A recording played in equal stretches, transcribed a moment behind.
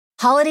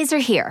Holidays are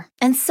here,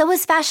 and so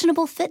is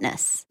fashionable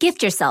fitness.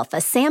 Gift yourself a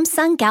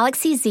Samsung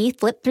Galaxy Z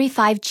Flip 3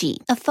 5G,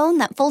 a phone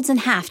that folds in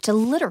half to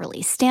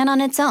literally stand on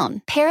its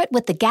own. Pair it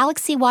with the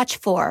Galaxy Watch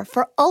 4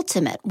 for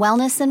ultimate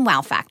wellness and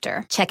wow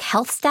factor. Check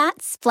health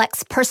stats,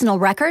 flex personal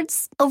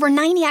records. Over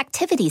 90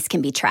 activities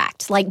can be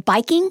tracked, like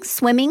biking,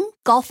 swimming,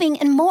 golfing,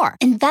 and more.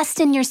 Invest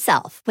in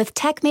yourself with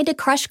tech made to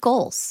crush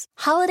goals.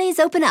 Holidays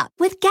open up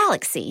with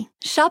Galaxy.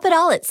 Shop it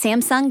all at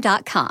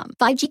Samsung.com.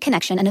 5G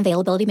connection and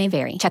availability may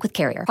vary. Check with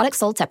carrier. Products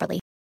sold separately.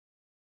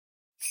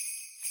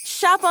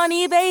 Shop on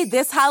eBay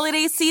this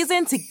holiday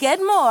season to get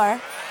more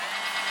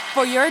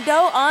for your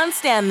dough on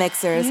stand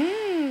mixers.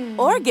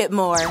 Or get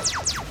more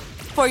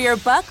for your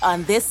buck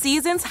on this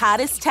season's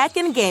hottest tech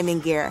and gaming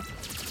gear.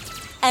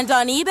 And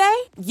on eBay,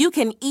 you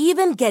can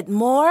even get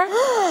more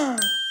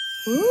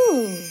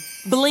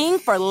bling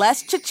for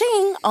less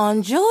cha-ching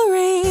on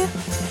jewelry.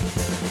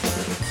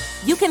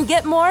 You can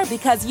get more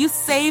because you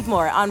save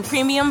more on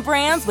premium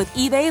brands with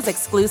eBay's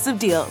exclusive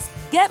deals.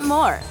 Get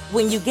more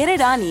when you get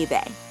it on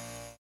eBay.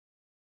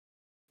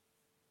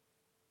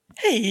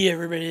 Hey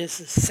everybody, this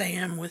is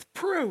Sam with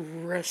Pro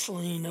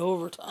Wrestling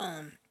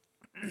Overtime.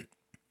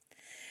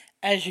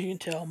 As you can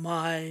tell,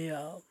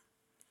 my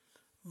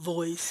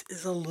voice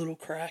is a little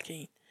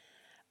cracky.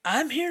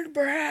 I'm here to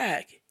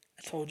brag.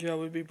 I told you I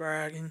would be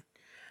bragging.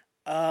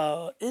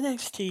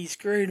 NXT's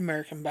Great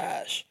American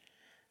Bash.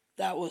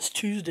 That was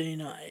Tuesday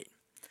night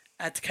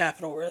at the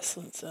Capitol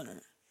Wrestling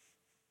Center.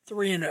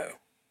 3-0.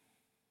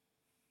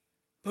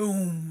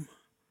 Boom.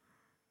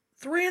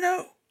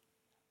 3-0.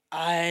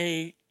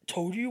 I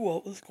told you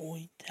what was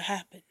going to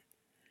happen.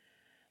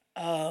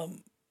 Can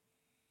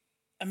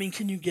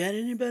you get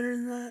any better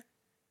than that?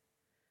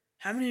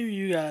 How many of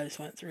you guys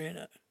went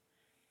 3-0?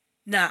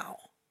 Now,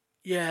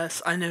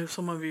 yes, I know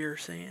some of you are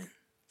saying,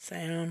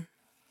 Sam,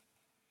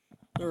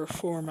 there were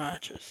 4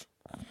 matches.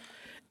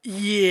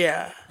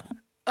 Yeah.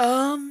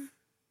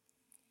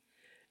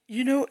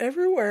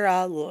 Everywhere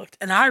I looked,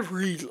 and I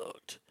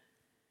re-looked,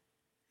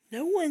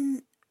 no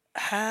one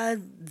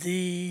had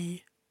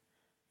the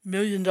 $1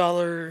 million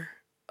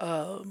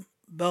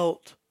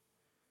belt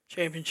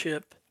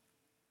championship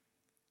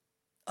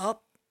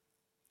up.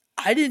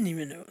 I didn't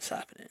even know it was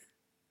happening.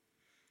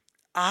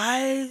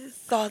 I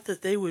thought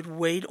that they would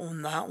wait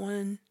on that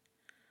one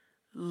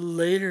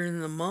later in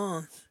the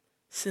month,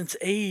 since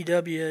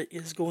AEW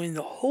is going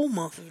the whole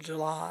month of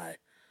July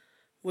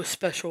with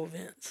special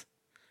events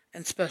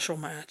and special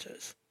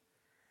matches.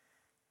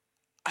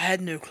 I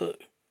had no clue.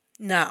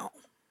 Now,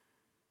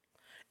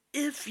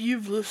 if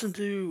you've listened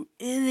to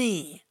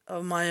any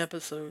of my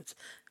episodes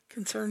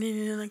concerning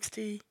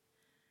NXT,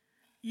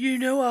 you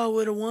know I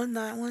would have won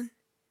that one.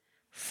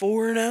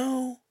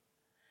 4-0.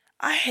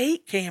 I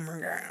hate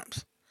Cameron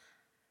Grimes.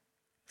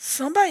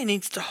 Somebody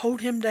needs to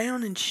hold him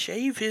down and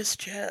shave his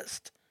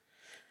chest,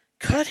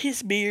 cut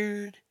his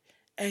beard,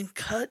 and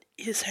cut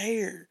his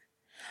hair.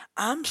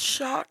 I'm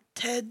shocked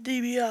Ted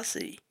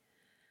DiBiase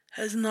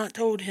has not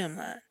told him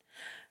that.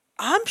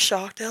 I'm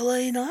shocked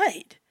LA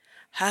Knight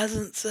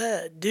hasn't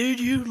said, dude,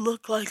 you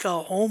look like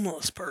a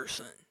homeless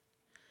person.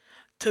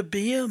 To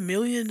be $1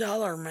 million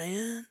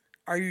man?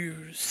 Are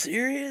you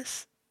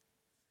serious?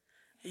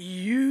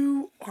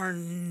 You are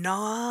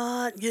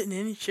not getting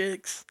any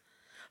chicks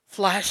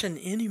flashing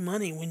any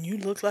money when you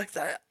look like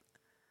that.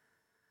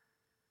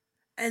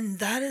 And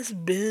that has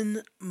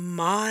been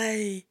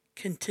my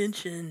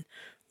contention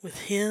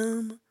with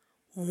him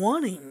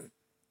wanting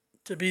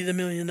to be the $1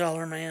 million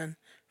man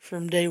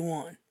from day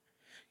one.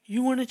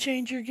 You want to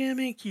change your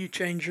gimmick, you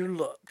change your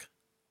look.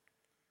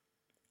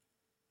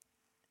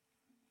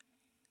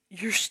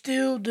 You're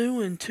still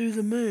doing To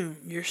the Moon.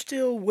 You're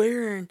still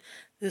wearing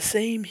the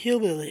same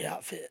hillbilly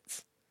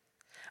outfits.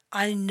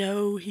 I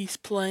know he's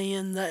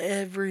playing the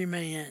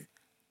everyman.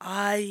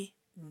 I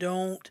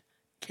don't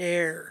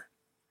care.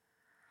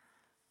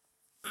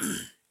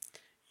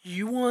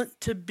 You want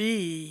to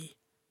be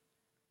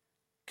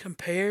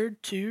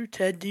compared to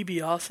Ted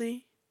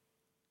DiBiase?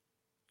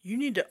 You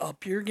need to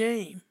up your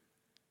game.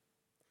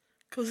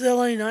 Because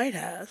LA Knight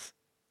has.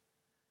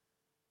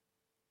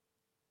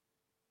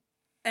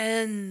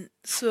 And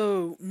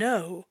so,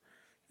 no,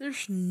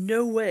 there's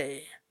no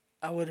way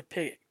I would have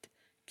picked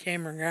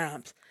Cameron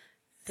Grimes.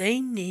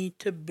 They need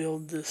to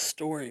build this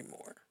story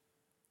more.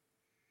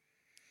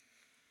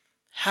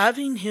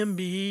 Having him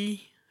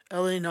be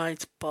LA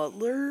Knight's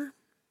butler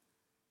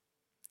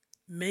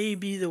may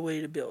be the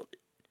way to build it.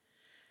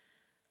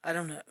 I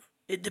don't know.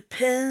 It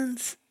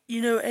depends.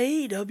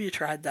 AEW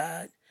tried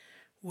that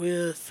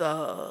with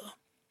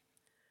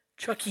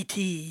Chucky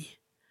T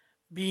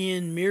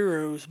being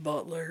Miro's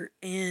butler,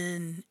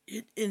 and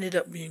it ended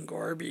up being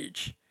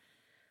garbage.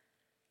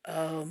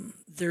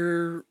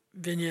 Their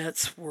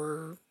vignettes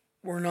were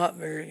not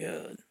very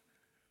good.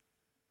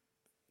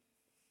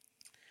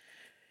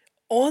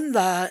 On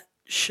that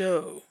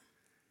show,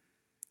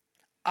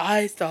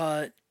 I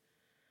thought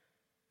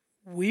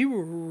we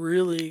were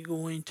really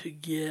going to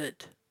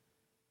get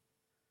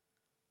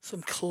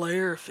some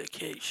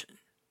clarification,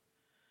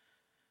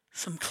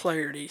 some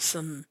clarity,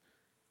 some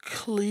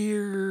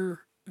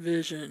clear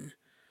vision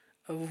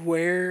of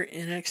where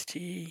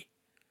NXT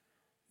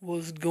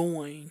was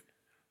going,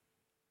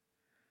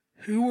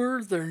 who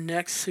were their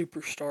next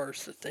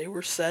superstars that they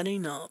were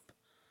setting up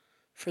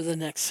for the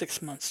next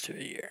 6 months to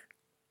a year.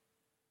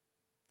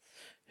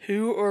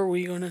 Who are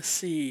we going to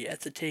see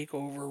at the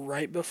takeover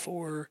right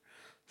before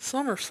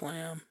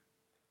SummerSlam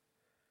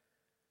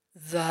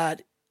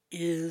that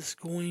is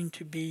going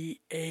to be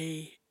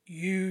a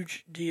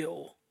huge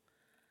deal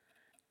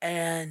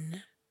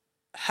and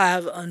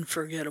have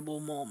unforgettable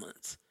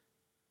moments?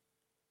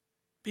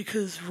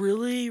 Because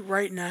really,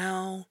 right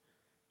now,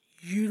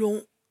 you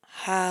don't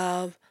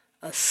have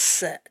a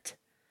set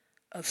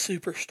of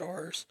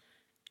superstars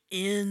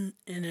in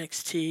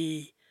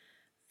NXT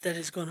that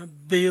is going to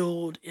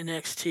build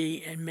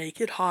NXT and make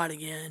it hot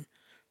again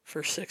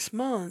for 6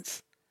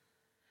 months,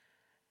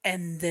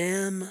 and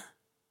them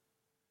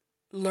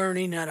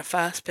learning at a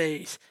fast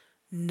pace,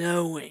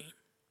 knowing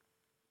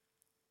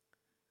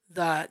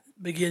that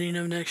beginning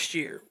of next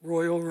year,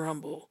 Royal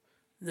Rumble,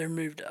 they're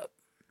moved up.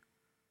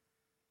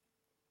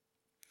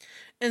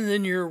 And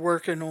then you're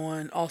working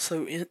on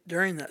also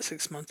during that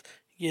 6 months,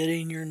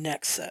 getting your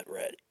next set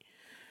ready.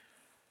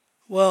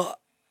 Well,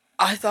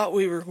 I thought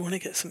we were going to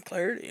get some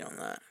clarity on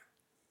that.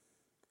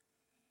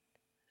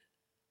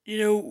 You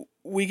know,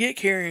 we get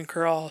Karrion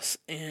Kross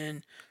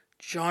and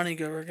Johnny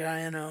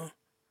Gargano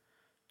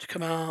to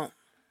come out.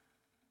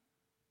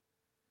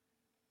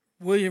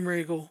 William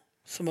Regal,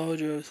 Samoa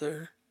Joe's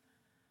there.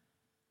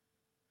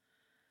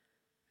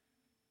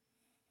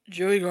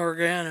 Joey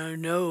Gargano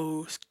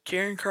knows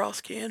Karrion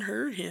Kross can't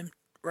hurt him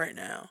right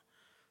now.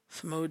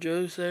 Samoa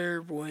Joe's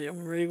there.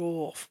 William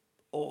Regal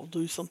will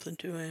do something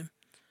to him.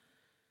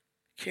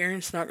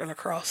 Karrion's not going to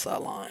cross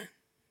that line.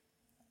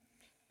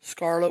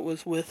 Scarlett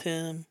was with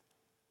him.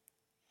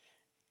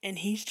 And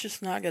he's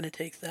just not going to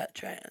take that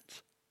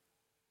chance.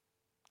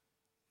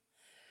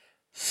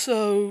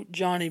 So,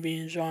 Johnny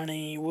being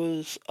Johnny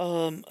was,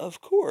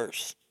 of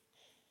course,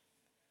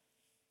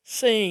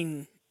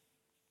 saying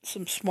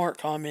some smart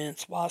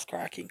comments,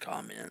 wisecracking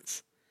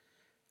comments,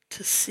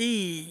 to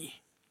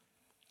see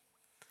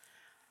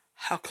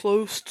how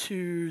close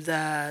to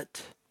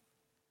that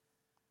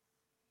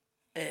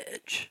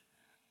edge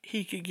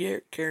he could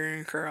get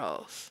Karrion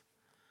Kross.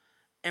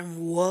 And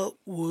what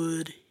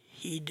would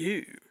he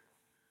do?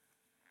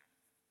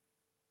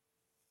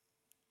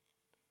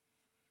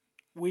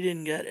 We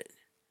didn't get it.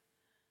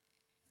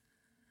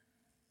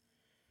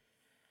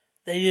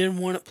 They didn't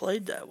want it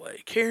played that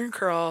way. Karrion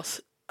Kross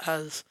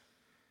as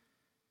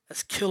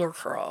Killer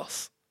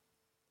Kross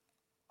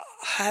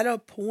had a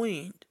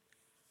point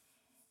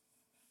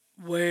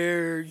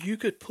where you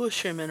could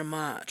push him in a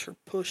match or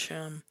push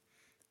him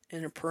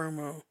in a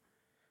promo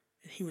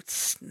and he would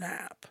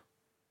snap.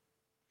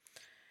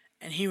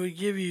 And he would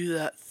give you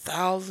that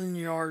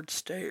 1,000-yard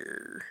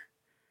stare.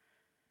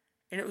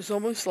 And it was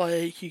almost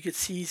like you could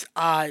see his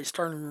eyes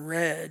turning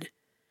red.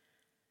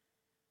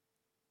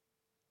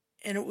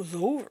 And it was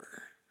over.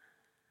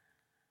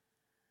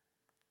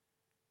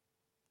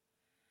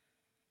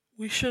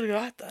 We should have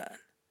got that.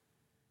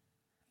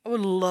 I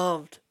would have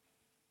loved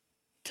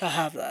to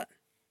have that.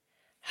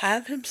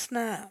 Have him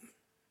snap.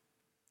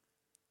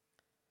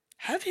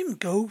 Have him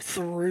go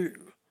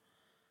through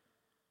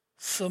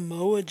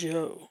Samoa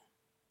Joe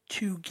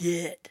to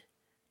get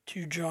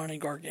to Johnny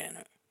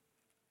Gargano.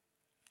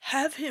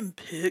 Have him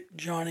pick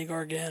Johnny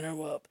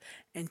Gargano up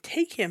and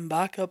take him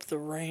back up the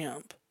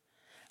ramp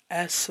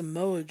as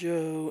Samoa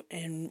Joe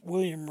and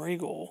William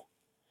Regal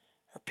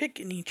are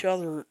picking each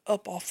other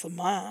up off the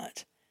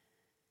mat.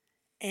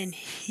 And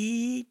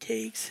he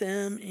takes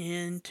him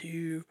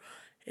into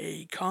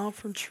a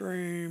conference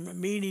room, a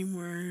meeting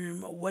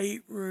room, a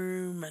weight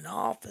room, an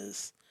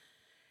office,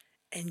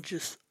 and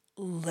just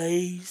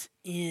lays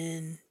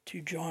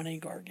into Johnny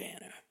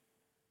Gargano.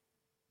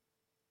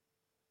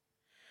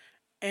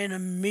 And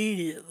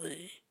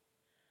immediately,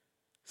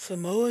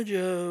 Samoa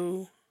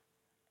Joe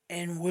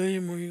and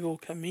William Regal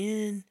come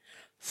in.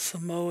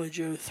 Samoa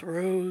Joe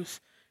throws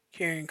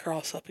Karrion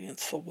Kross up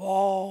against the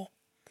wall.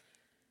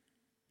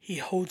 He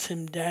holds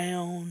him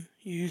down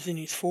using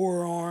his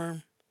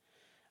forearm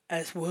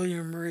as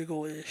William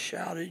Regal is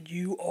shouted,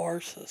 "You are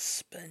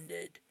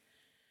suspended.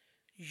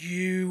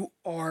 You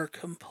are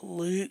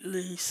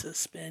completely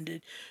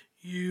suspended.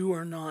 You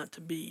are not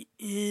to be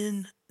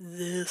in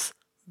this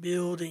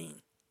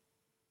building.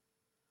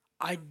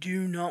 I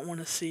do not want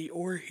to see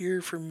or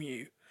hear from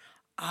you.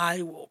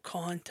 I will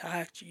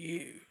contact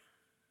you."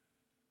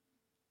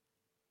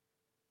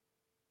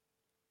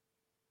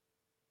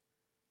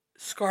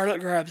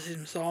 Scarlett grabs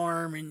his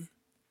arm and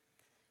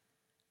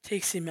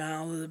takes him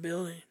out of the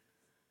building.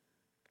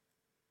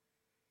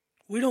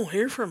 We don't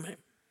hear from him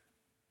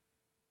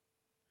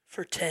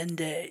for 10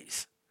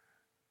 days.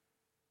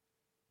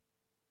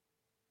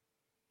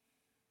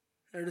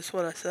 Notice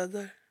what I said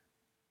there?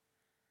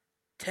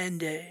 10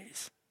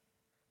 days.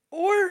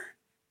 Or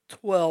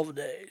 12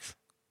 days.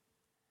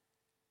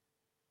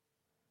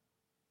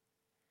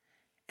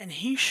 And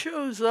he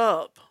shows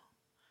up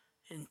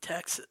in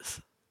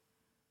Texas.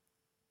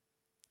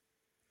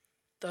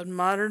 Doesn't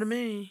matter to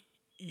me.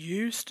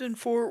 Houston,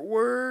 Fort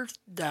Worth,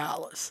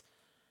 Dallas.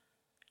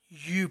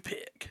 You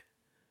pick.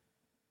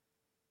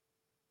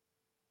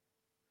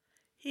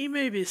 He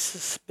may be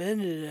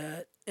suspended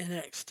at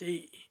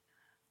NXT.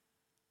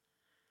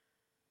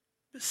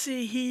 But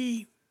see,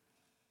 he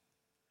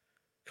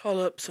called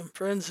up some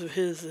friends of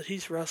his that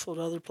he's wrestled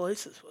other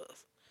places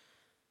with.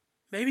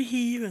 Maybe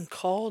he even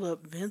called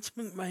up Vince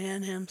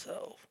McMahon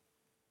himself.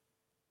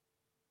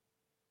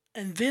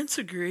 And Vince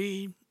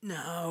agreed,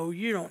 no,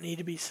 you don't need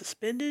to be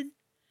suspended.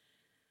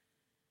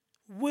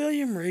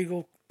 William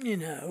Regal,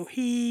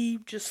 he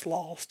just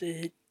lost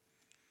it,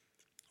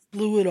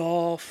 blew it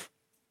off.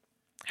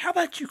 How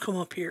about you come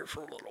up here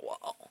for a little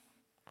while?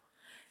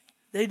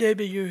 They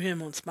debut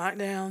him on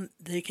SmackDown.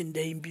 They can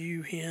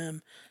debut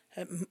him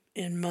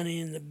in Money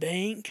in the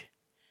Bank.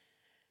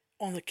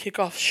 On the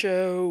kickoff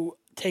show,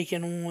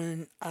 taking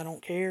on I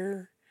Don't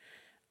Care.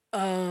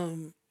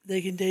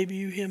 They can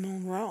debut him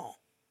on Raw.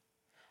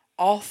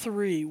 All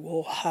three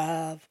will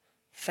have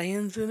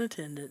fans in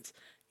attendance.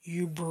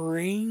 You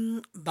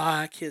bring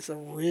back his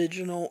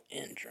original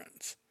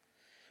entrance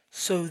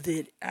so that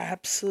it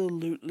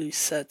absolutely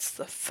sets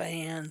the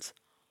fans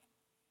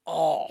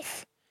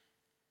off.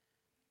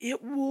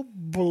 It will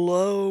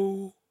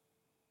blow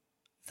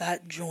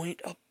that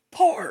joint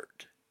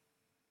apart.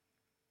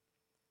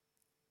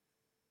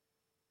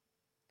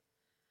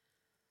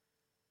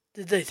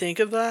 Did they think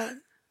of that?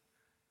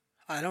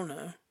 I don't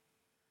know.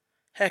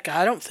 Heck,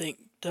 I don't think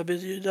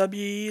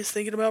WWE is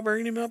thinking about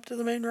bringing him up to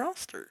the main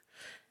roster.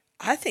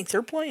 I think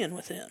they're playing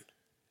with him.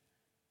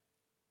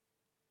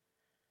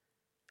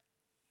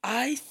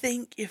 I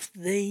think if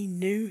they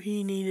knew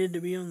he needed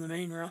to be on the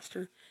main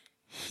roster,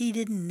 he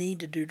didn't need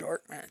to do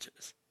dark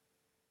matches.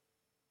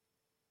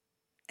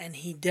 And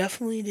he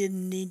definitely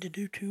didn't need to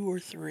do 2 or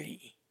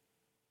 3.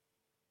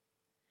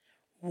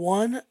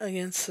 One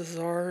against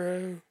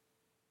Cesaro.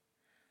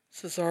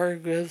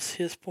 Cesaro gives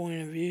his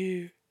point of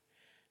view.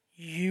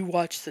 You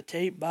watch the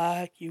tape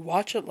back. You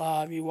watch it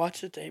live. You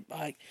watch the tape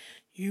back.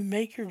 You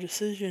make your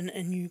decision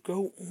and you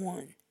go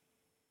on.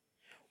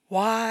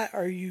 Why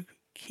are you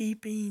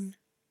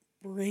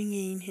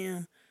bringing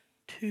him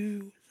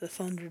to the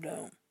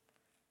Thunderdome?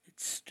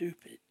 It's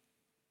stupid.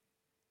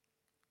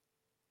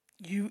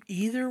 You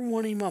either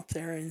want him up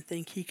there and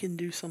think he can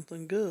do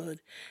something good,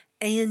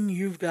 and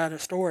you've got a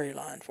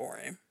storyline for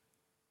him,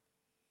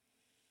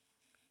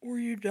 or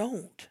you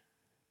don't.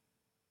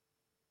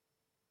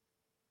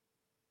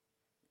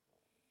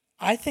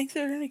 I think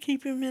they're going to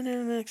keep him in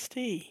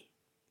NXT.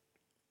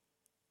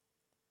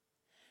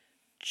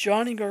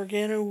 Johnny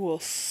Gargano will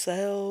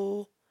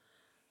sell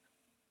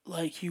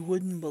like you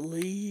wouldn't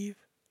believe.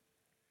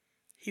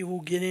 He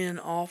will get in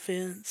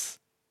offense.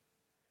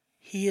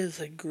 He is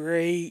a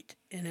great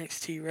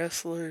NXT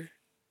wrestler.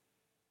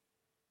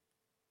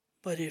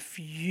 But if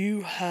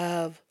you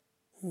have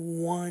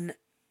 1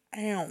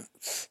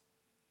 ounce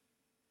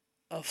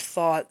of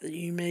thought that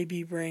you may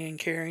be bringing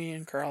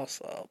Karrion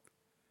Kross up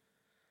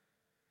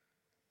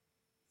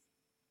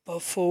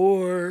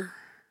before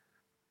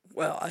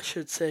or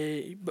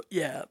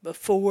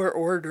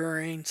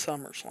during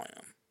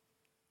SummerSlam,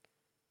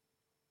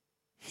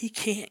 he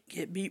can't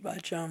get beat by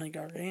Johnny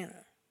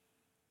Gargano.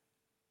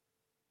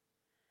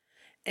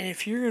 And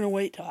if you're going to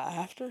wait till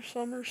after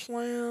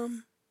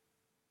SummerSlam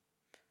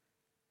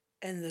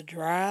and the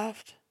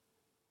draft,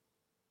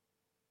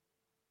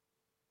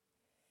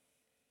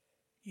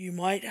 you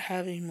might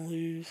have him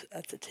lose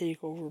at the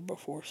takeover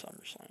before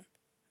SummerSlam.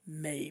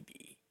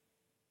 Maybe.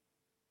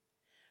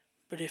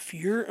 But if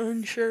you're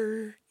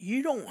unsure,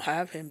 you don't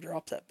have him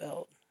drop that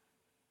belt.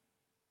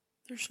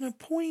 There's no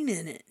point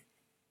in it.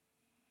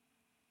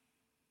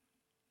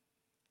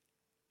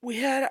 We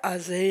had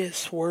Isaiah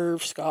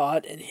Swerve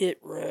Scott and Hit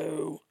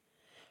Row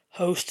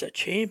host a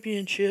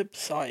championship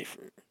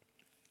cipher.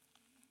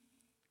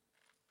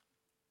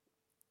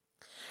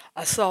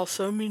 I saw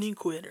so many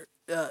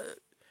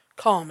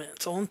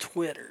comments on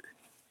Twitter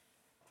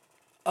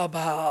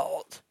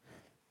about,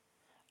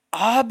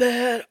 I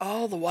bet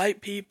all the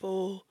white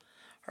people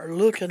are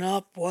looking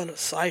up what a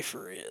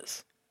cipher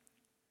is.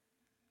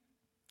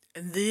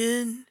 And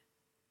then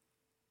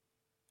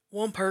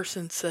one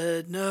person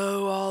said,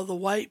 no, all the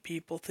white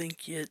people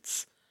think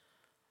it's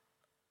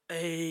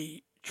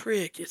a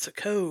trick, it's a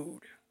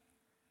code.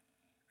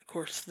 Of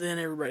course, then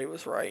everybody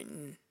was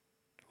writing,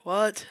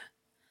 what?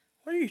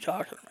 What are you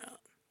talking about?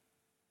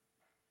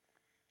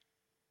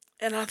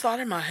 And I thought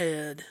in my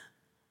head,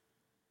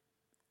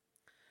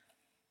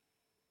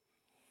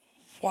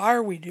 why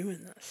are we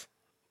doing this?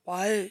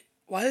 Why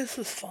is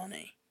this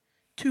funny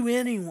to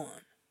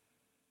anyone?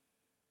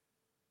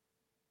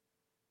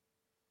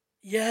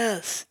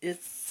 Yes,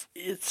 it's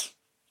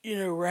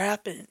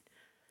rapping.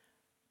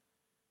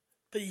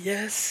 But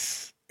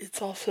yes,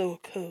 it's also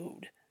a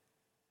code.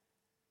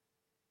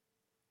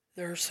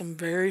 There are some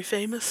very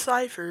famous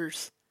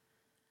ciphers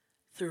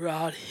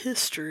throughout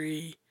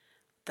history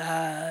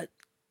that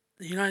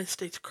the United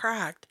States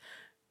cracked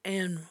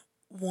and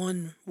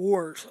won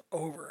wars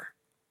over,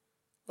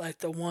 like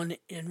the one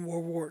in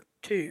World War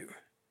II.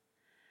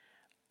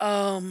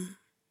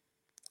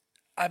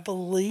 I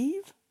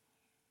believe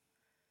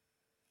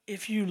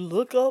if you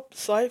look up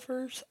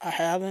ciphers, I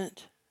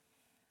haven't.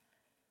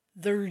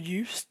 There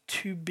used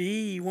to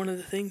be one of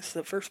the things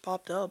that first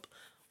popped up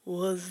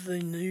was the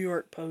New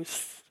York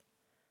Post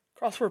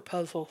crossword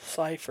puzzle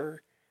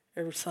cipher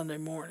every Sunday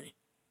morning.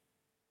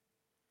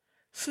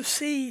 So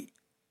see,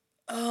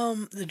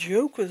 the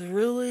joke was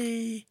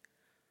really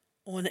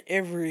on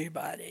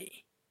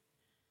everybody,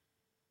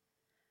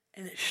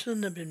 and it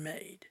shouldn't have been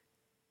made.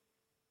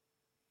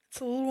 It's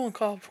a little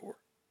uncalled for.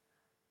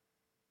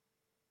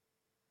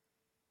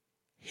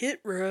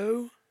 Hit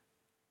row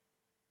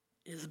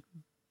is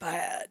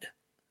bad.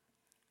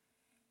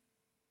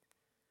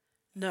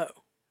 No,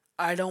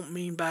 I don't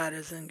mean bad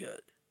as in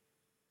good.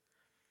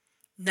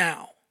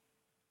 Now,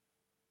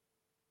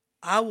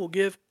 I will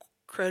give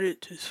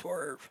credit to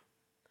Swerve.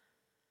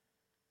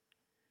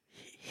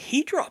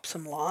 He dropped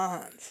some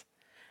lines,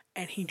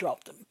 and he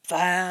dropped them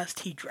fast.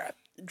 He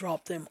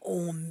dropped them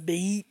on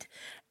beat,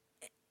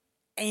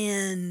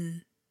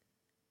 and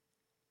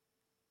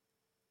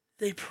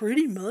they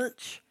pretty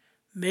much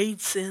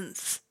made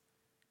sense.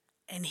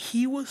 And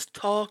he was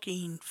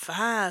talking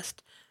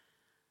fast,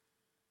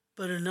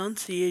 but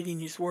enunciating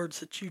his words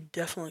that you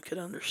definitely could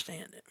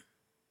understand him.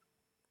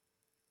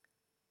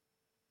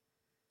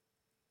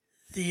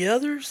 The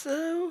others,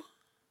 though,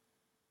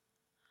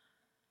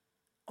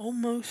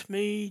 almost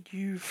made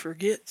you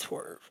forget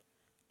Swerve,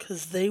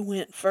 because they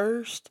went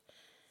first,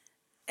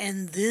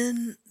 and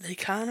then they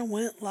kind of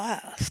went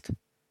last.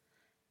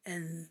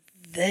 And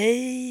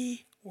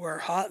they were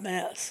a hot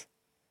mess.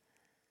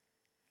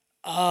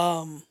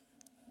 Um,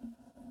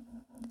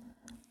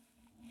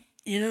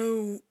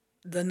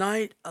 the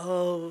night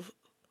of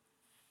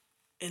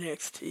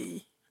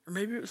NXT, or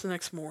maybe it was the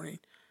next morning,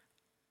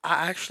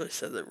 I actually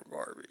said they were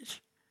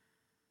garbage.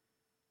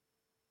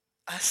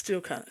 I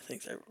still kind of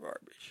think they were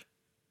garbage.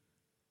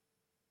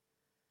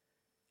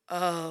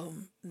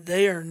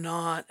 They are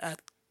not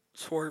at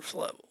Swerve's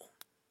level.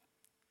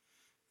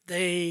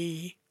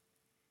 They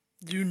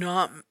do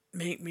not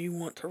make me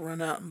want to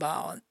run out and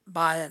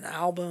buy an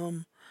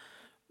album,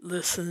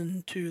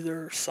 listen to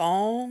their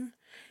song.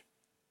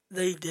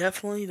 They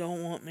definitely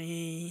don't want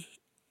me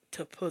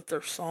to put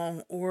their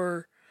song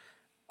or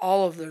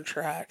all of their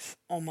tracks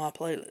on my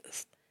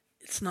playlist.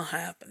 It's not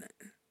happening.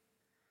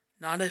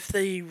 Not if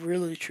they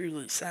really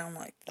truly sound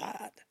like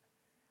that.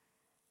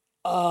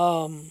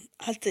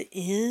 At the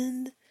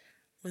end,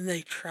 when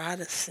they try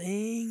to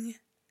sing,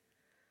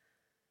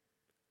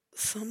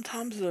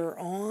 sometimes they're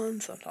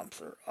on, sometimes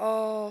they're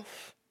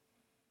off.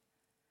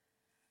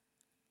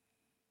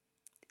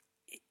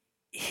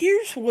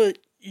 Here's what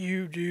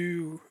you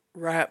do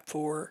rap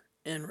for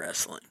in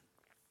wrestling.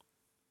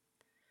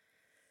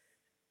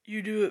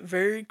 You do it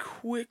very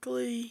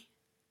quickly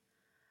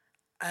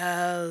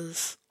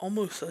as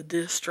almost a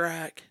diss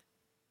track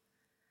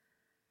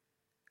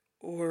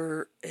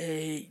or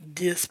a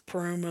diss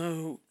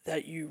promo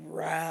that you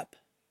rap,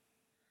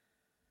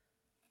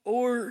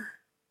 or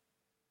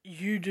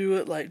you do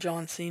it like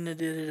John Cena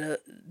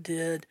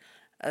did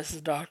as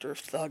the Doctor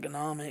of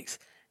Thugonomics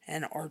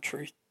and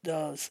R-Truth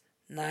does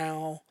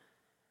now.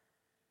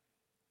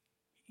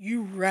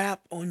 You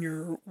rap on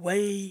your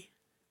way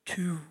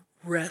to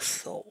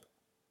wrestle.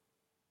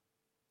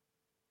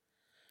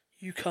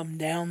 You come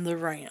down the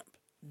ramp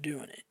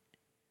doing it.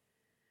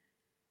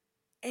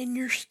 And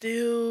you're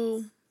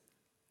still,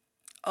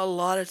 a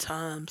lot of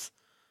times,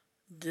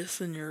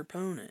 dissing your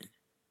opponent.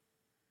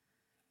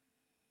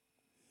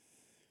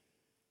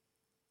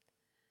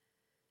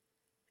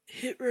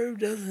 Hit Row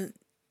doesn't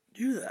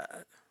do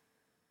that.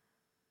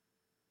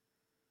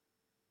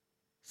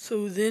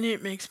 So then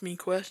it makes me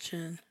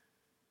question,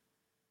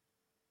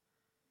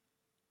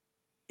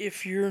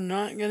 if you're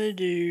not going to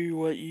do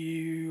what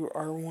you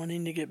are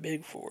wanting to get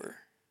big for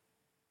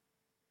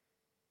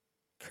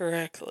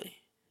correctly,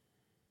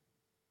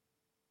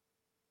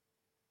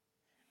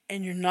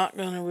 and you're not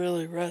going to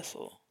really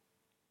wrestle,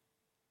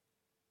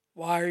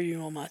 why are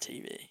you on my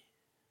TV?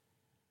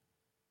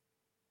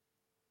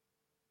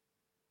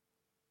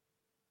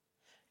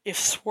 If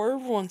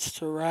Swerve wants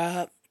to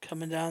rap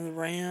coming down the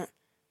ramp,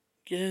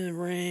 get in the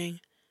ring,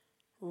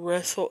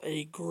 wrestle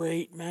a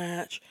great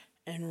match,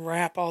 and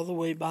rap all the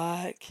way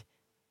back,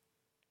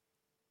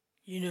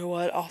 you know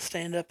what? I'll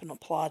stand up and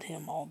applaud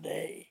him all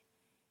day.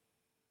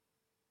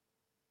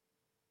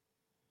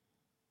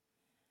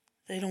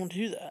 They don't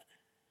do that.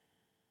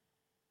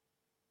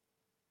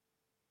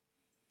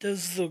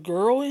 Does the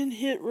girl in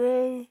Hit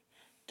Row,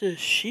 does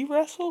she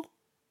wrestle?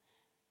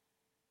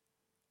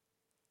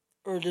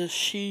 Or does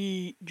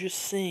she just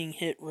sing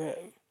Hit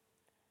Row?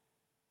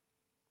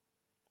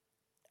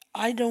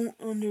 I don't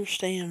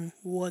understand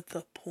what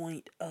the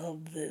point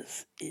of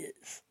this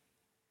is.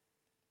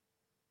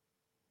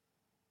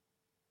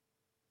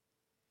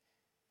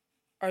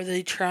 Are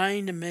they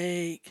trying to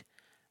make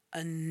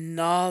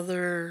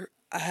another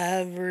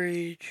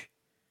average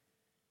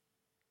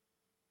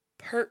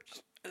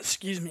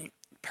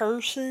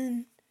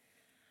person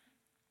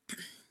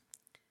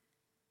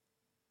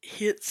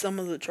hit some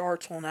of the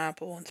charts on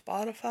Apple and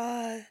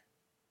Spotify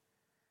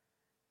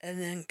and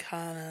then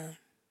kind of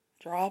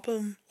drop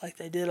him like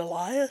they did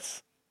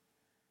Elias?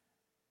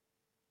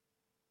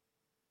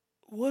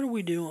 What are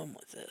we doing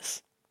with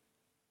this?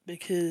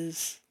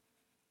 Because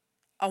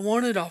I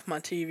want it off my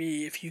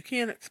TV. If you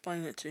can't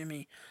explain it to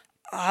me,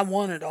 I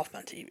want it off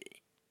my TV.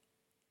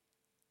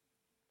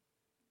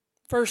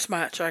 First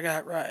match I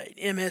got right.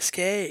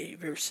 MSK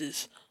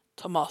versus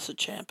Tommaso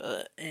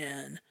Ciampa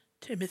and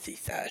Timothy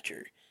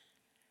Thatcher.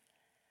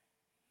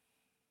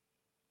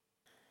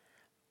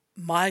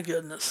 My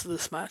goodness,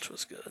 this match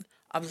was good.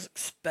 I was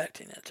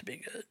expecting it to be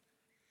good.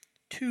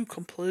 Two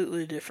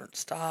completely different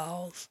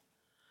styles.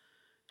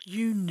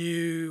 You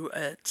knew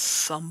at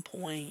some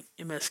point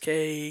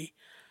MSK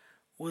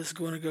was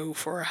going to go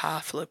for a high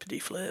flippity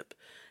flip,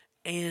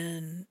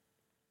 and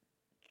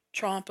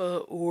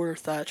Ciampa or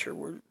Thatcher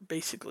were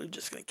basically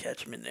just going to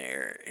catch him in the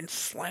air and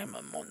slam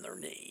him on their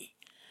knee,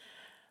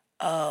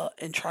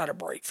 and try to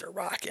break their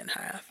rock in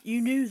half.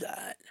 You knew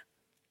that.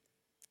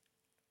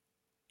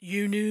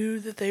 You knew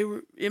that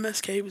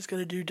MSK was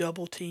going to do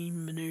double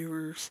team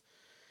maneuvers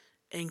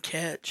and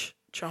catch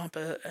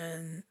Ciampa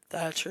and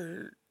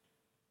Thatcher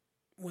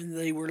when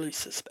they were least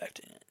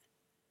suspecting it.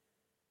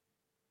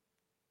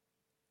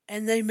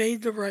 And they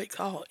made the right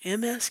call.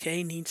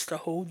 MSK needs to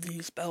hold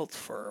these belts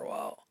for a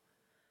while.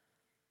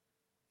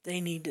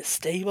 They need to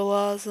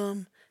stabilize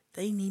them.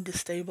 They need to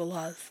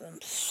stabilize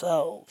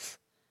themselves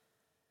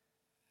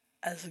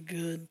as a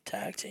good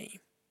tag team.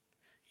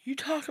 You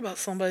talk about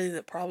somebody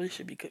that probably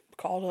should be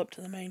called up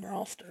to the main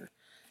roster.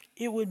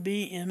 It would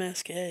be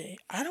MSK.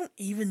 I don't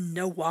even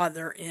know why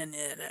they're in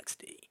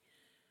NXT.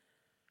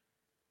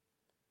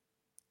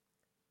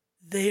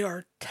 They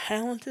are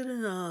talented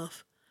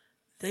enough.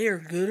 They are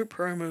good at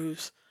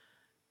promos.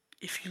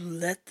 If you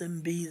let them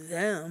be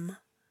them,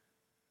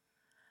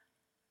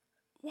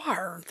 why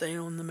aren't they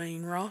on the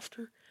main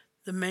roster?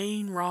 The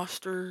main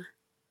roster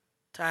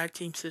tag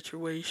team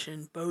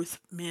situation, both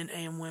men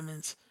and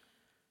women's,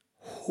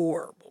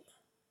 horrible.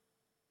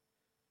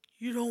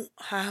 You don't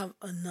have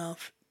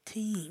enough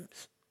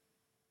teams.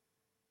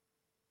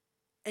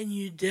 And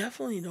you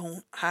definitely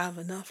don't have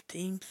enough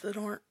teams that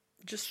aren't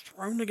just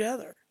thrown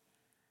together.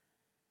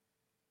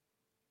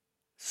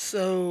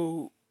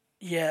 So,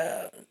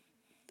 yeah,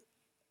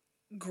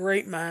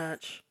 great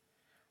match.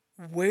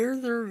 Where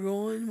they're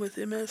going with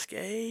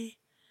MSK,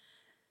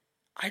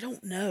 I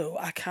don't know.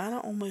 I kind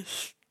of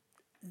almost...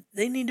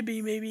 They need to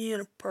be maybe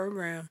in a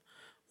program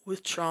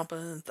with Ciampa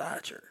and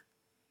Thatcher.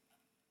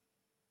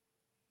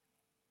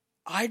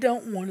 I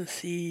don't want to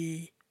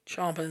see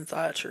Ciampa and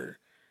Thatcher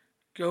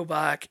go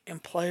back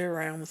and play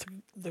around with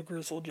the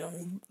grizzled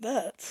young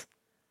vets.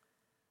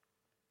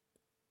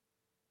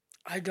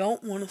 I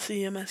don't want to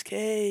see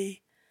MSK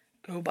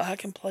go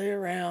back and play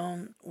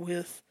around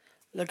with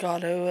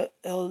Legado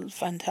El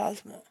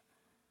Fantasma.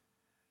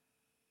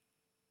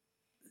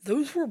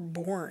 Those were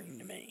boring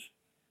to me.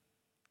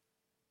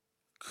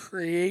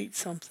 Create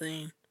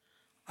something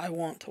I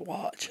want to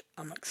watch.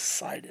 I'm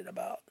excited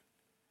about.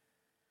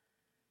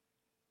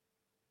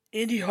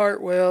 Indy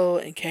Hartwell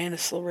and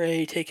Candice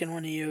LeRae taking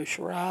on Io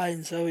Shirai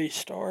and Zoe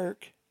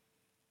Stark.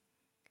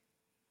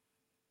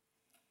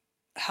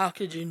 How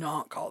could you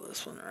not call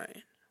this one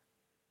right?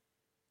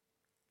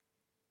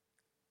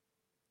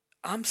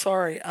 I'm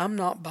sorry, I'm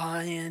not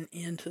buying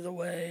into the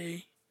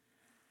way.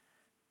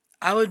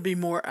 I would be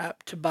more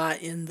apt to buy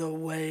into the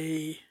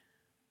way,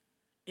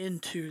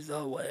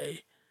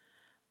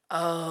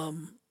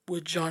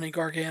 with Johnny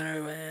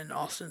Gargano and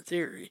Austin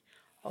Theory.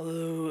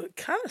 Although it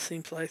kind of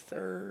seems like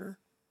they're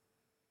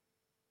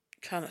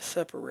kind of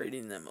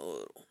separating them a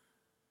little.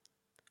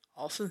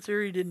 Austin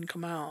Theory didn't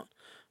come out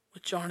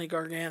with Johnny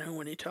Gargano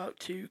when he talked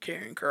to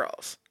Karrion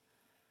Kross.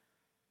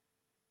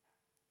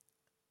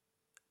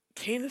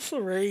 Candice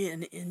LeRae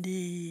and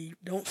Indy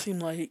don't seem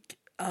like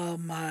a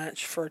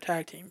match for a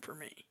tag team for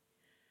me.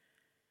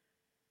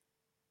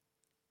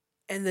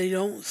 And they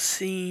don't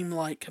seem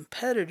like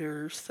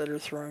competitors that are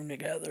thrown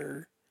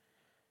together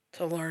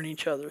to learn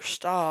each other's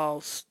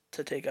styles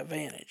to take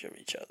advantage of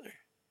each other.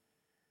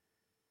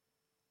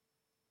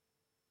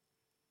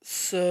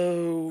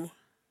 So,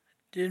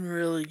 didn't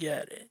really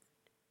get it.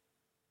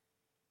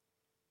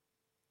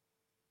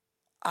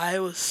 I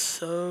was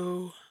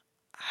so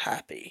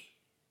happy.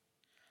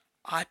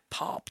 I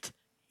popped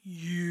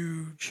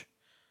huge.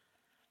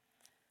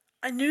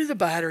 I knew the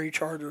battery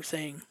charger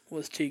thing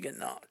was Tegan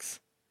Knox.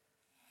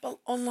 But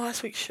on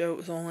last week's show, it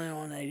was only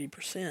on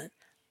 80%.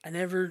 I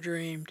never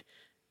dreamed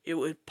it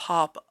would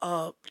pop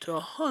up to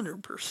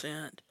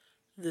 100%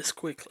 this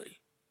quickly.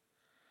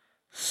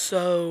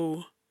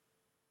 So,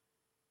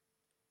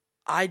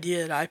 I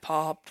did. I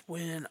popped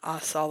when I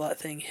saw that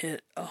thing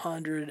hit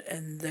 100,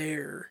 and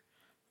there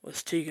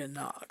was Tegan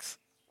Knox.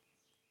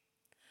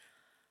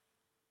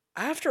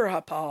 After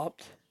I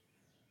popped,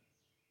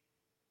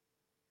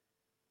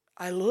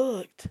 I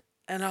looked,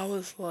 and I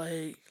was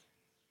like,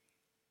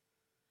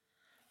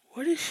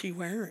 what is she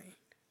wearing?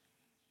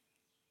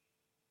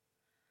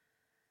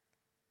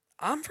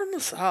 I'm from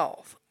the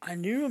South. I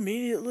knew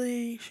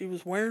immediately she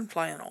was wearing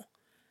flannel.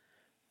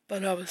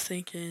 But I was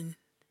thinking,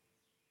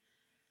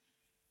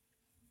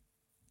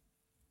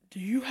 Do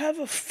you have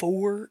a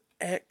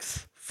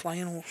 4X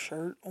flannel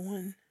shirt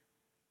on?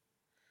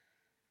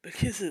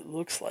 Because it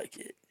looks like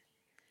it.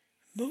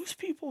 Most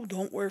people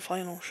don't wear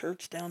flannel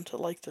shirts down to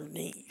like their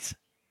knees.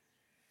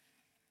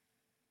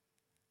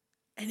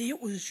 And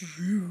it was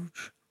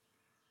huge.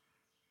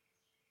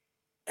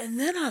 And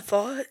then I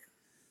thought,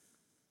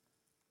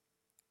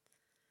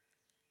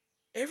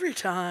 every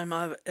time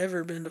I've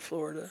ever been to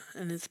Florida,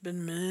 and it's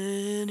been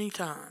many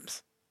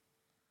times,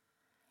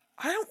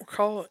 I don't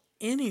recall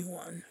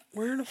anyone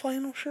wearing a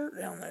flannel shirt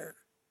down there.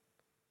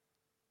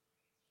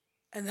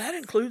 And that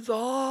includes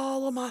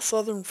all of my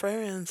southern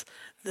friends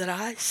that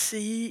I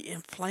see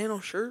in flannel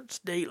shirts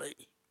daily.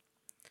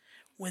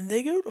 When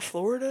they go to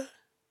Florida,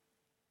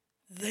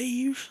 they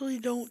usually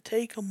don't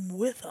take them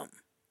with them.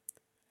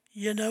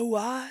 You know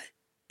why?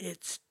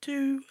 It's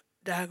too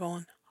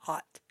daggone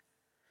hot.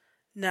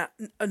 Now,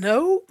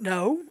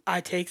 no,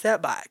 I take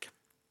that back.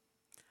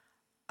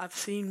 I've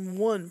seen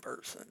one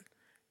person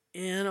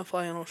in a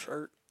flannel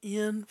shirt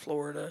in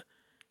Florida.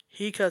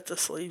 He cut the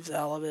sleeves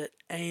out of it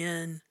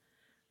and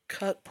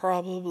cut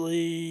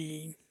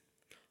probably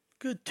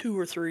good 2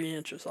 or 3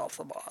 inches off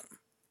the bottom.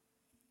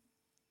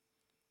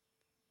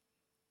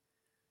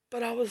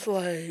 But I was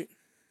like,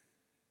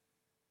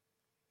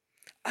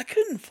 I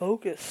couldn't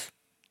focus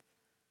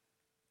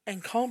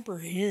and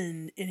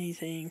comprehend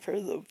anything for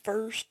the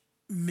first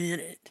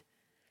minute.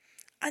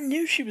 I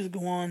knew she was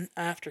going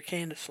after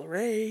Candice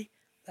LeRae.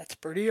 That's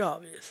pretty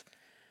obvious.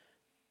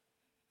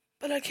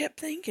 But I kept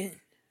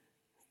thinking,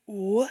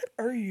 what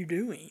are you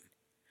doing?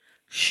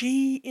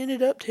 She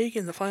ended up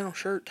taking the final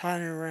shirt,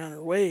 tying it around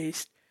her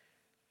waist.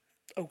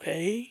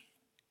 Okay.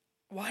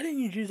 Why didn't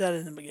you do that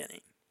in the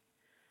beginning?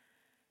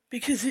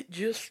 Because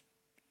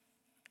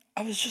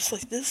I was just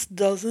like, this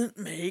doesn't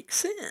make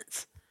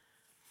sense.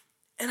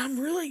 And I'm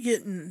really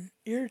getting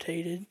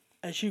irritated,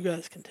 as you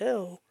guys can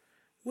tell,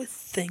 with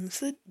things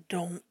that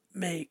don't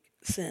make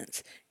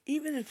sense,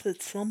 even if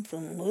it's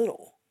something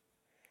little.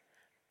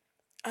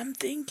 I'm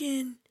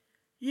thinking,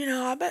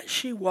 I bet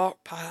she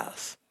walked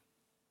past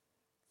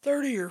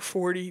 30 or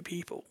 40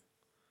 people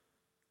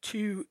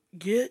to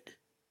get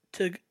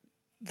to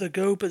the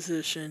go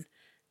position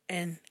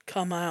and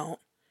come out,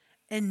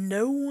 and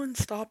no one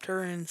stopped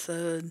her and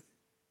said,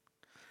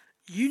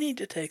 you need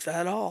to take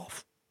that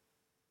off.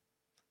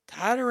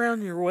 Tie it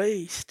around your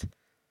waist.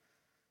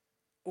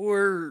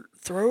 Or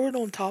throw it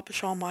on top of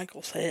Shawn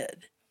Michaels'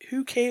 head.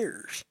 Who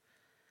cares?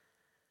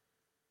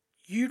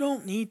 You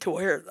don't need to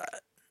wear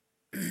that.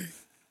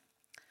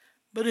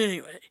 But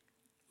anyway,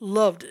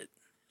 loved it.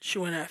 She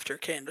went after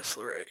Candice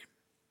LeRae.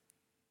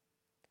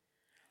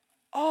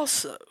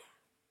 Also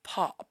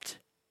popped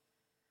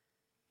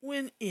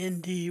when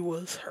Indy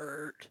was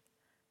hurt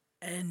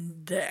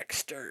and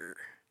Dexter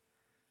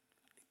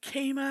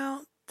came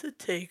out to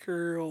take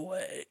her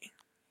away.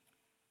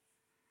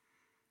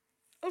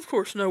 Of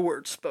course, no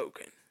words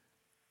spoken.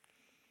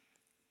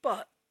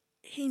 But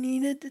he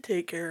needed to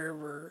take care of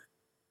her.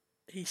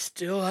 He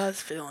still has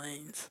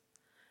feelings.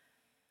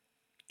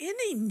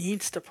 Indy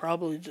needs to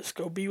probably just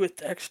go be with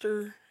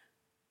Dexter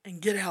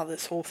and get out of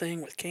this whole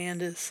thing with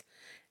Candice.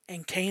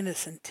 And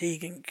Candice and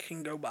Tegan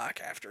can go back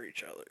after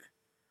each other.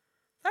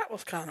 That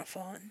was kind of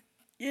fun,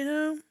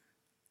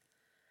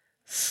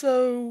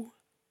 So,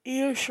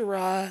 Io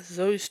Shirai,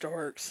 Zoe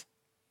Starks,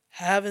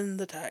 having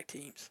the tag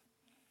teams.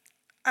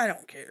 I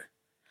don't care.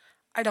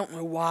 I don't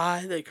know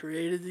why they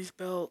created these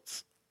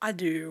belts. I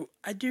do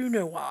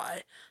know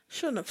why.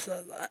 Shouldn't have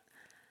said that.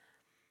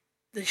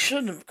 They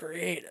shouldn't have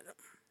created them.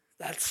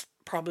 That's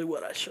probably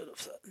what I should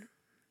have said.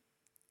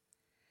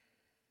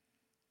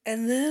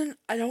 And then,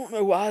 I don't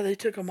know why they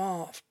took them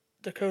off,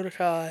 Dakota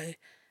Kai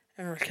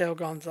and Raquel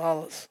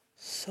Gonzalez,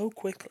 so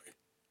quickly.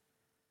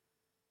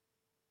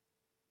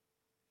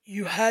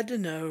 You had to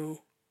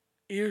know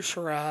Io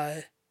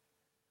Shirai,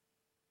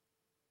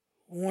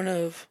 one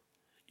of,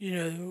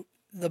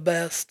 the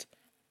best,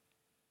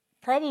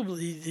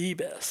 probably the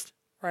best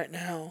right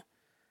now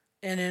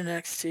in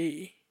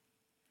NXT.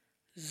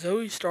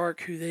 Zoe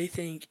Stark, who they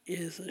think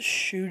is a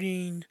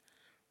shooting,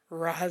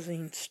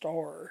 rising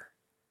star.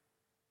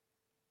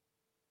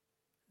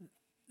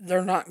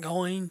 They're not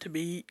going to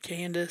beat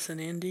Candice and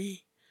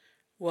Indy.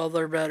 Well,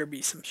 there better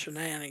be some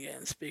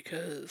shenanigans,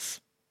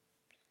 because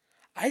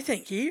I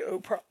think Io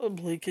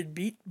probably could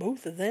beat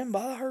both of them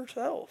by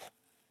herself.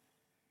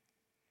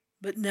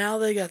 But now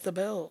they got the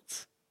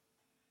belts.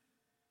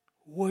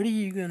 What are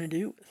you going to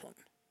do with them?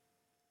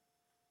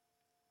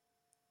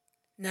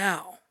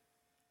 Now,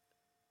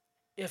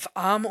 if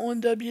I'm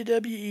on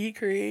WWE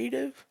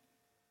Creative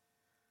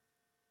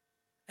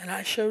and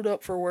I showed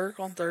up for work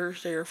on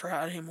Thursday or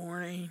Friday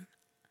morning,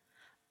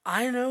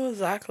 I know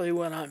exactly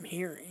what I'm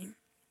hearing.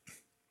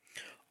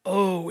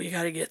 Oh, we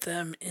got to get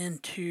them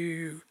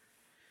into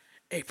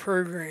a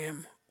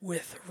program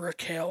with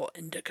Raquel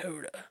and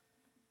Dakota.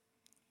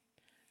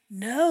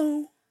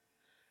 No,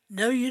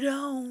 you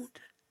don't.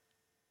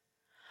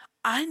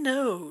 I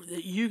know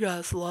that you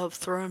guys love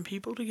throwing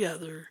people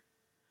together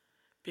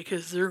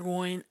because they're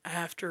going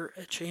after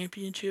a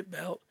championship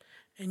belt,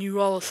 and you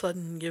all of a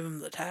sudden give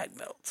them the tag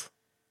belts.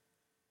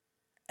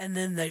 and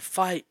then they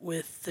fight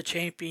with the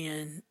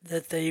champion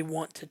that they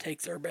want to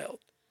take their belt.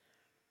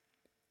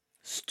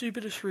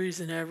 Stupidest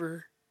reason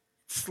ever.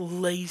 It's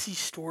lazy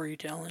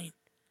storytelling.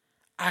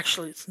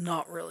 Actually, it's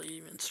not really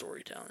even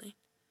storytelling.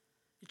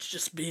 It's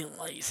just being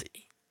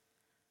lazy.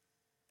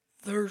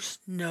 There's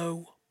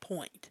no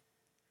point.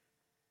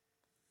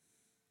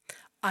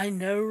 I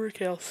know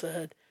Raquel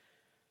said,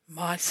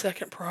 my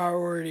second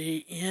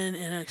priority in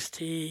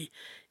NXT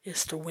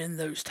is to win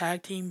those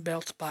tag team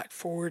belts back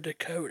for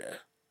Dakota.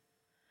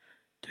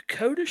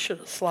 Dakota should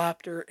have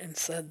slapped her and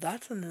said,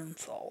 that's an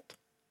insult.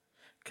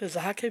 Because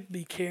I could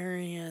be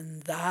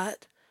carrying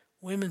that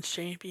women's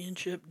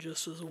championship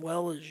just as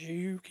well as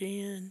you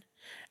can.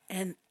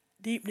 And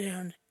deep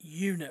down,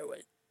 you know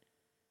it.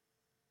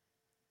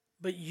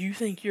 But you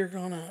think you're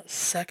going to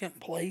second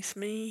place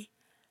me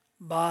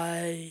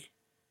by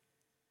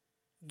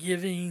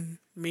giving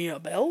me a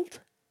belt?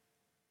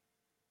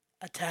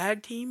 A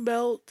tag team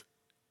belt?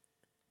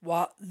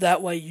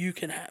 That way you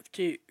can have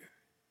two.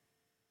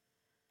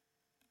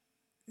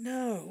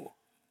 No.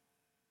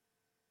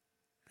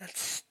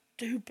 That's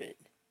stupid.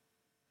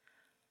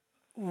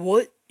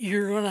 What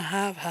you're going to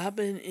have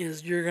happen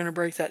is you're going to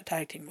break that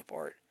tag team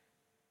apart.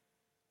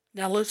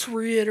 Now let's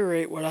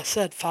reiterate what I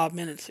said 5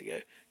 minutes ago.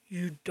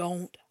 You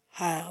don't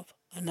have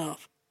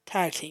enough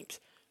tag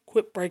teams.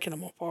 Quit breaking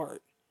them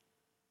apart.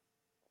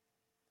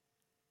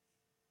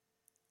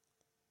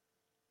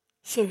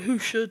 So who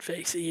should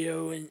face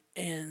Io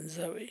and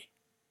Zoe?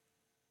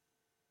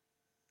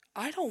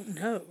 I don't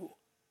know.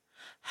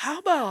 How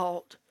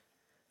about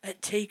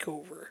at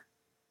TakeOver,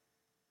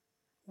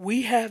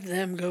 we have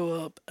them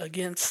go up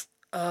against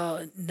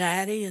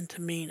Natty and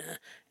Tamina,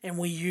 and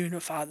we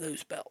unify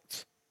those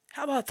belts?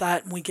 How about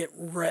that, and we get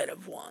rid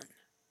of one?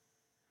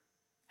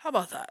 How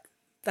about that?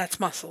 That's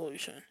my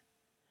solution.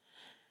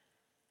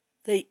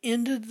 They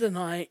ended the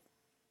night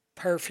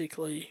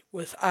perfectly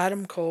with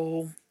Adam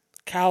Cole,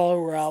 Kyle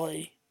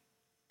O'Reilly,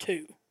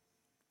 2.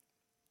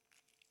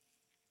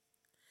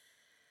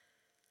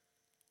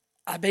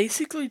 I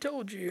basically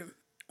told you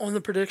on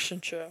the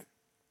prediction show,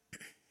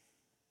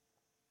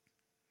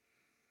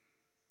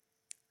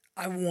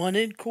 I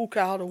wanted Cool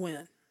Kyle to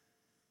win,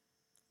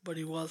 but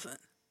he wasn't.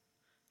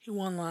 He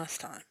won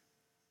last time.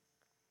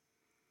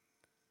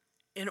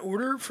 In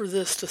order for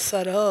this to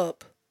set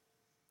up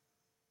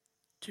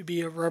to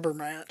be a rubber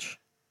match,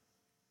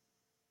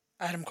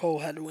 Adam Cole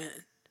had to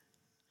win.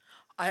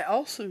 I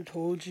also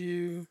told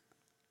you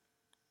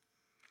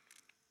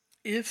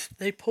if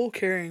they pull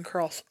Karrion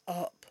Kross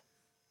up,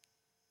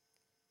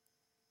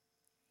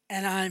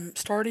 and I'm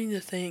starting to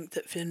think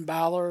that Finn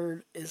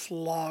Balor is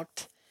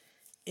locked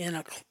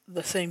in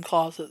the same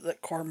closet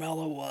that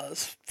Carmella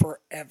was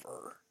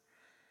forever.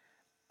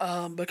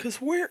 Because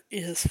where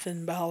is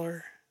Finn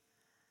Balor?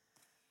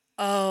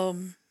 I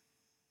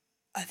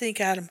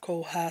think Adam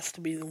Cole has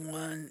to be the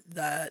one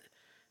that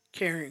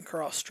Karrion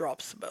Kross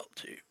drops the belt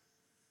to.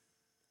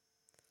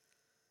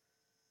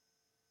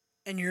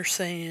 And you're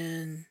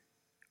saying,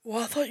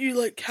 well, I thought you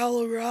liked Kyle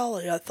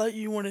O'Reilly. I thought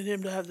you wanted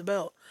him to have the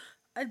belt.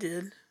 I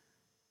did.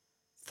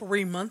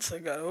 3 months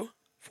ago,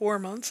 4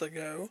 months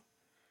ago,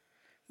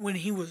 when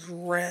he was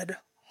red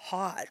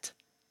hot.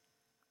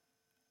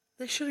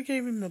 They should have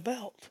gave him the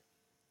belt.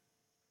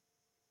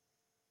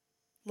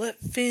 Let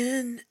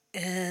Finn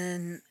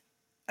and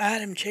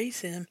Adam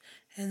chase him,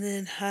 and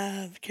then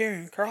have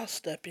Karrion Kross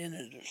step in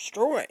and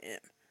destroy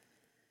him.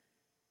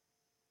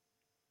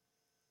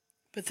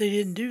 But they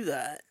didn't do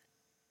that.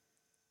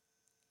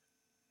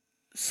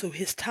 So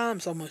his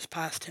time's almost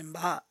passed him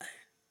by.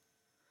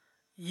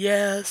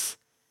 Yes,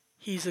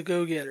 he's a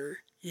go-getter.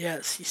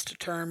 Yes, he's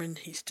determined.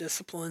 He's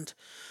disciplined.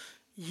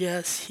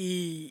 Yes,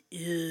 he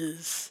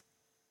is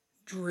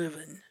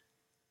driven.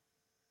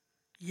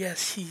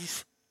 Yes,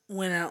 he's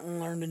went out and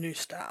learned a new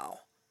style.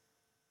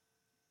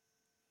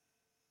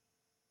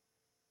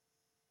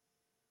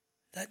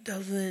 That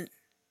doesn't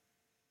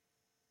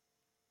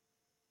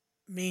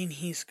mean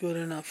he's good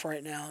enough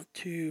right now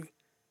to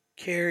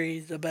carry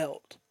the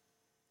belt.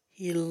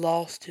 He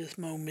lost his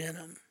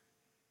momentum.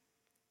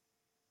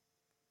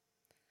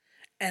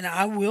 And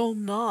I will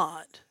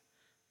not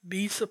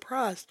be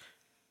surprised.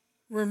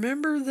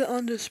 Remember the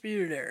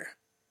Undisputed Era.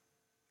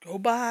 Go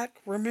back,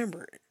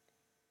 remember it.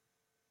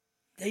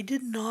 They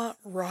did not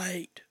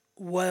write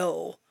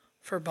well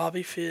for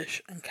Bobby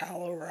Fish and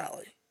Kyle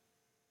O'Reilly.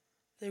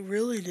 They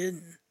really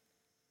didn't.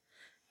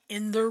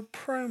 In their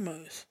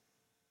promos,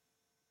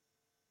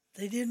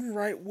 they didn't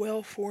write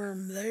well for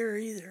him there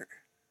either.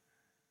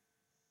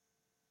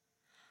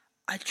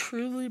 I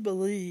truly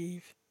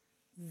believe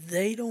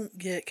they don't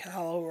get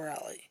Kyle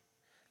O'Reilly.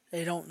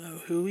 They don't know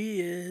who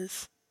he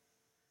is.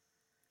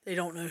 They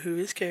don't know who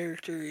his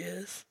character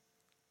is.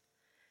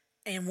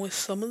 And with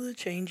some of the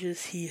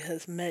changes he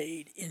has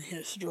made in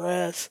his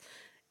dress,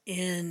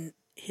 in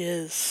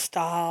his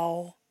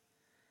style,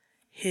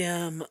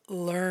 him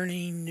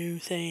learning new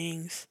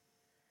things,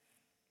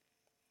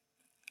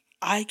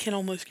 I can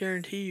almost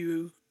guarantee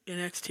you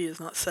NXT has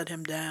not set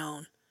him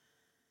down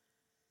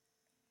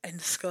and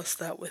discuss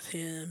that with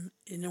him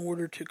in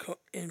order to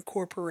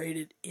incorporate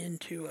it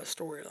into a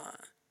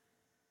storyline.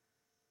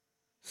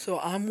 So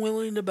I'm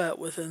willing to bet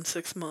within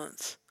 6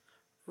 months,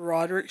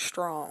 Roderick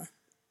Strong,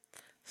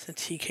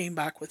 since he came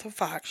back with a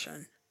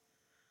faction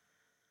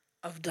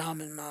of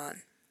Diamond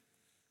Mine,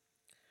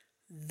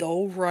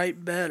 they'll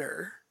write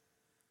better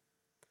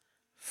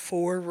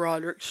for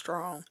Roderick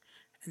Strong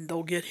and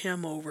they'll get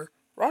him over.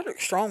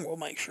 Roderick Strong will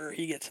make sure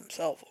he gets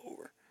himself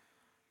over.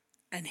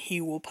 And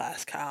he will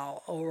pass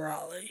Kyle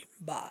O'Reilly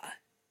by.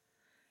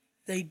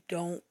 They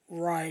don't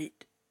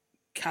write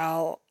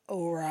Kyle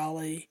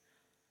O'Reilly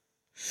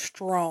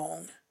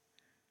strong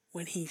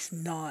when he's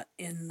not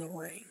in the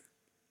ring.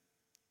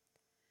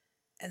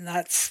 And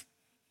that's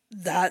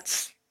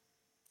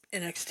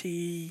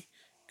NXT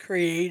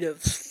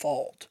Creative's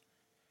fault.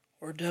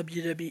 Or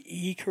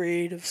WWE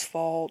Creative's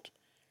fault.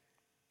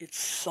 It's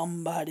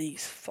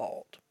somebody's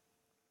fault.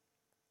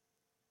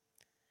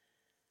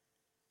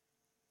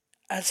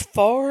 As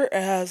far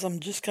as, I'm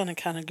just going to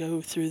kind of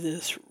go through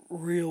this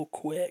real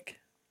quick.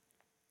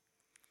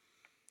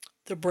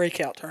 The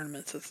breakout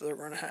tournaments that they're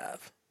going to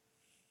have.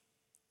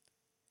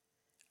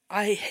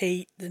 I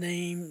hate the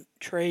name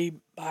Trey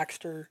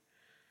Baxter.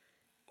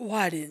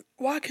 Why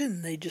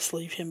couldn't they just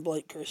leave him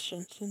Blake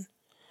Christensen?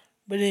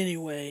 But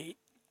anyway,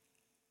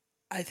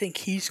 I think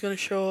he's going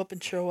to show up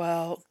and show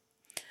out.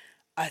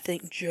 I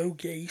think Joe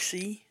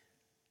Gacy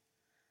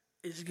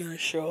is going to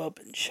show up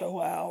and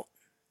show out.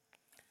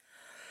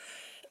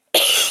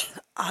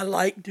 I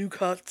like Duke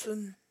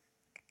Hudson.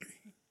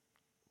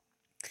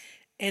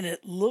 And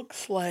it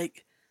looks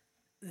like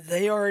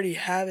they already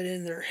have it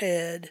in their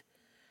head.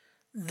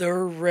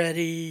 They're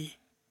ready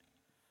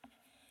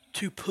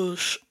to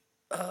push,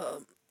 I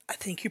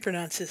think you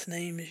pronounce his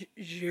name,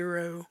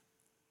 Giro,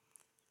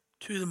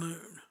 to the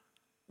moon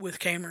with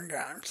Cameron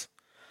Grimes.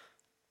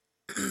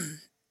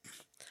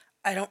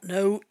 I don't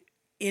know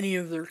any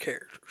of their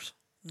characters.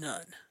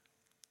 None.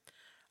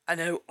 I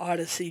know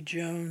Odyssey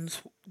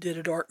Jones did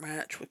a dark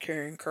match with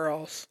Karrion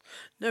Kross.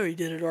 No, he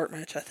did a dark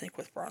match, I think,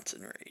 with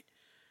Bronson Reed.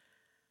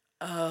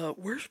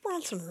 Where's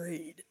Bronson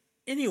Reed?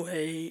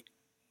 Anyway,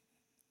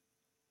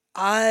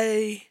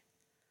 I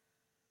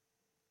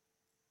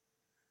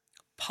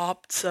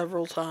popped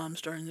several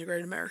times during the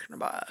Great American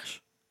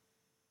Bash.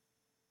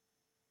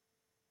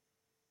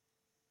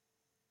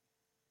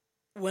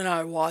 When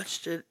I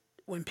watched it,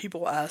 when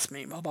people asked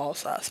me, my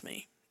boss asked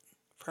me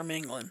from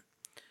England,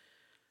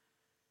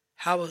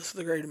 how was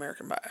the Great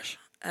American Bash?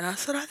 And I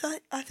said, I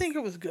think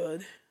it was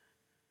good.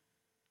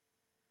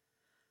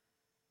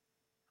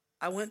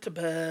 I went to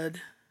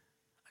bed,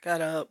 I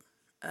got up,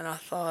 and I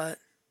thought,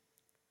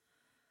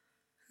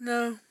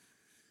 no,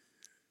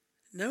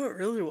 it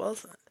really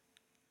wasn't.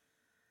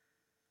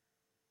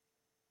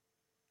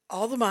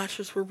 All the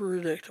matches were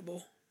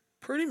predictable.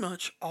 Pretty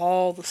much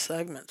all the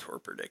segments were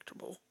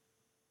predictable.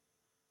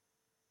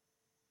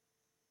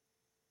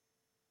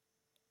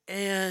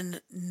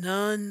 And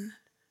none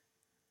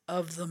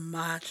of the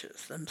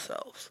matches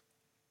themselves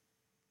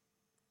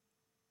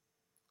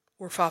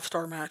were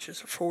 5-star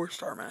matches or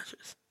 4-star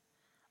matches.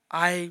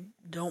 I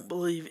don't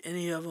believe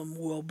any of them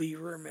will be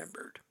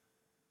remembered.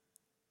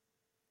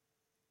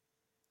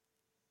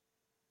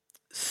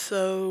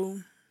 So,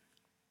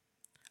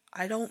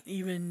 I don't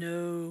even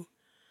know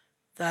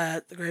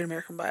that the Great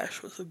American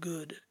Bash was a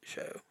good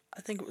show.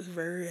 I think it was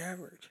very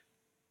average.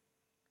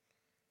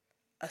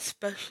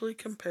 Especially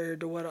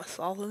compared to what I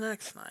saw the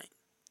next night.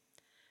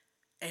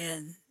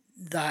 And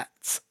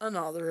that's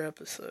another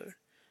episode.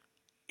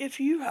 If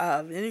you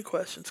have any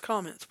questions,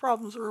 comments,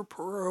 problems, or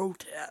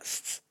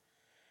protests,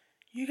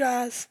 you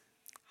guys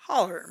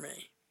holler at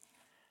me.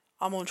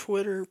 I'm on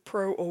Twitter,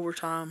 Pro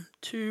Overtime,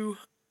 2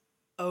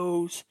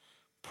 O's,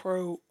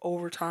 Pro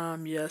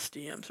Overtime. Yes,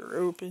 DMs are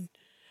open.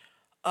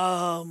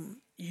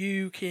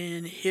 You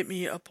can hit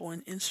me up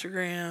on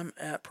Instagram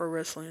at Pro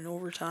Wrestling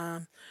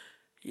Overtime.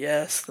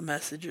 Yes, the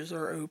messages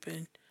are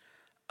open.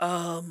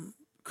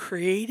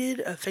 Created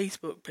a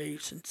Facebook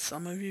page since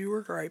some of you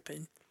were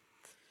griping.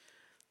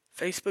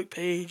 Facebook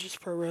page is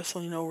Pro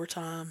Wrestling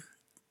Overtime.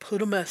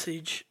 Put a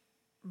message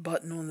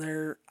button on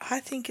there. I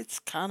think it's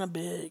kind of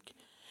big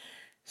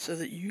so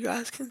that you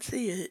guys can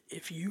see it.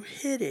 If you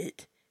hit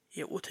it,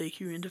 it will take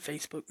you into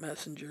Facebook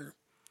Messenger.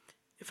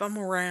 If I'm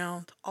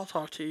around, I'll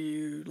talk to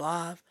you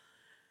live.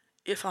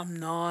 If I'm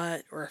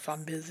not, or if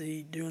I'm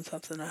busy doing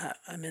something,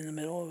 I'm in the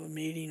middle of a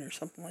meeting or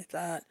something like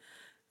that,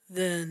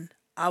 then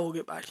I will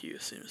get back to you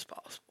as soon as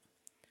possible.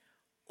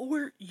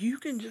 Or you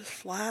can just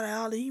flat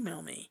out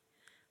email me.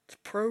 It's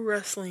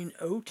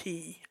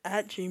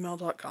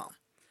prowrestlingot@gmail.com.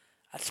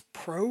 That's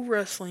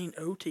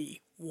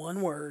prowrestlingot,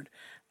 one word,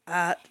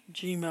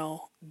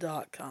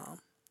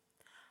 @gmail.com.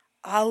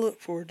 I look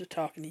forward to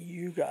talking to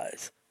you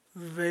guys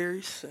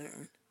very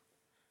soon,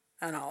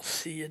 and I'll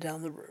see you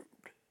down the road.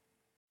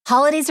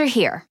 Holidays are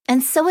here,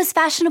 and so is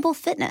fashionable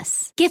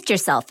fitness. Gift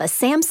yourself a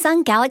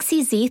Samsung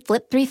Galaxy Z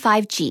Flip 3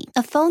 5G,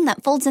 a phone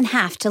that folds in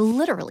half to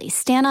literally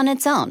stand on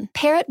its own.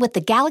 Pair it with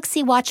the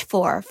Galaxy Watch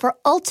 4 for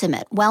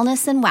ultimate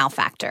wellness and wow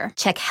factor.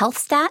 Check health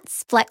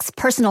stats, flex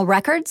personal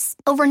records.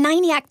 Over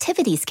 90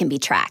 activities can be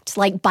tracked,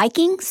 like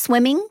biking,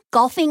 swimming,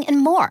 golfing, and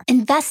more.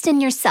 Invest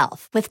in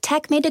yourself with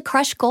tech made to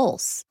crush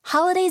goals.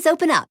 Holidays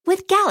open up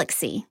with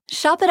Galaxy.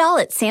 Shop it all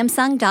at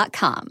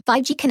Samsung.com.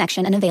 5G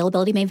connection and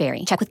availability may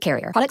vary. Check with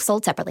carrier. Products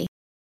sold separately.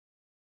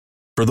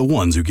 For the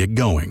ones who get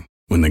going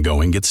when the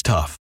going gets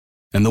tough,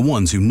 and the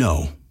ones who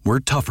know we're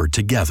tougher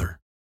together.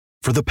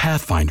 For the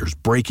Pathfinders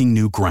breaking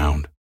new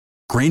ground,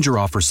 Grainger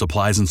offers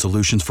supplies and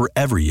solutions for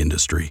every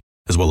industry,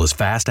 as well as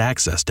fast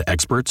access to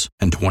experts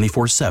and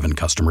 24/7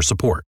 customer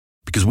support.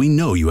 Because we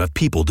know you have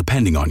people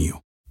depending on you,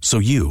 so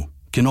you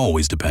can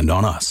always depend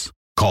on us.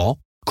 Call,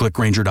 click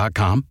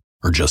Grainger.com,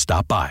 or just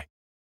stop by.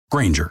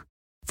 Grainger,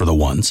 for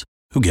the ones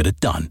who get it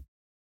done.